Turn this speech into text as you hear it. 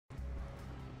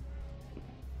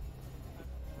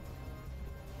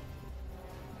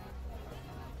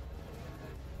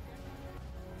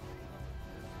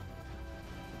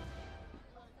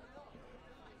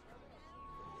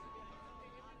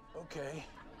Okay.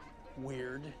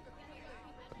 Weird.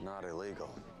 But not illegal.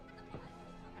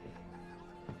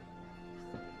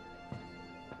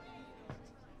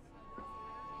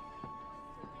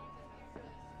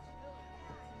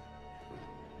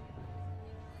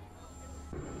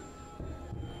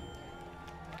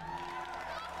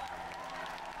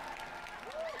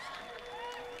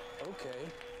 Okay.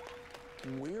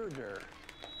 Weirder.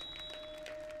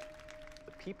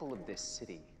 The people of this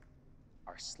city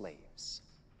are slaves.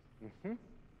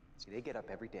 See, they get up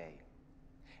every day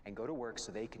and go to work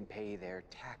so they can pay their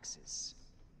taxes,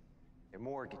 their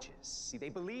mortgages. See, they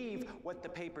believe what the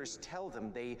papers tell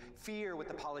them. They fear what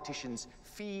the politicians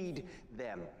feed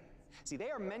them. See,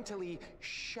 they are mentally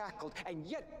shackled, and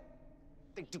yet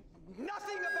they do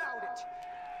nothing about it.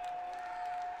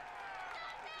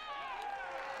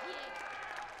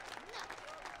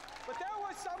 But there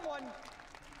was someone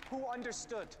who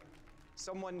understood,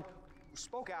 someone who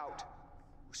spoke out,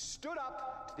 who stood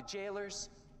up to the jailers,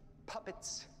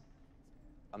 puppets,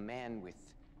 a man with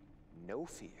no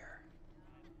fear.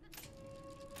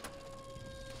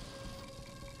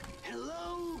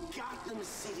 Hello, Gotham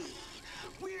City.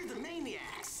 We're the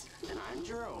Maniacs, and I'm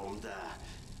Jerome, the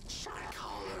shot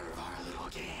caller of our little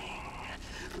gang.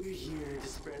 We're here to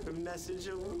spread the message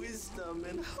of wisdom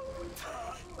and hope.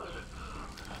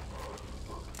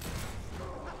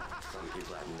 Some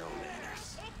people have no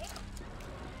manners.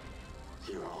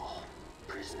 You're all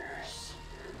prisoners.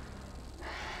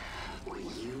 What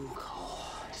you call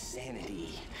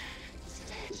sanity.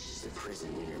 It's just a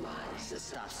prison in your minds that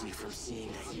stops me from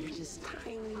seeing that you're just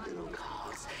tiny little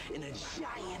cogs in a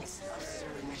giant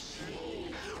absurd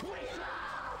machine. Wake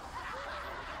up!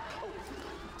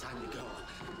 Oh, time to go.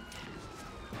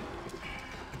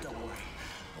 Don't worry,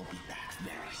 we'll be back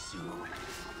very soon.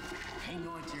 Hang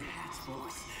on to your hats,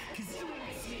 folks, because you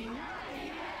ain't seen nothing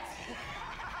yet.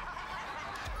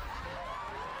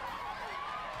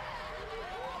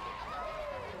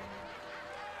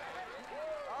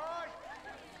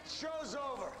 Show's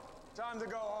over. Time to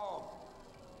go home.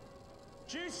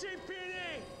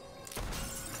 GCPD!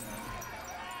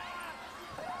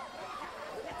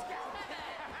 Let's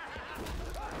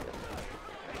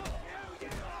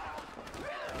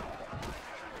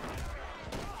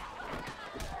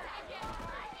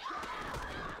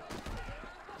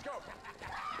go.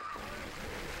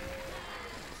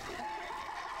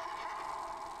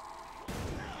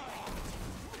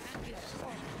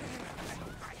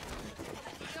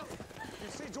 You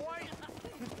see Dwight?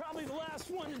 He's probably the last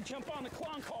one to jump on the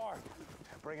clown car.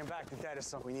 Bringing back the dead is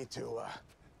something we need to,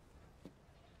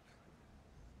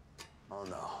 Oh,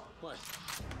 no. What?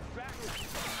 Back.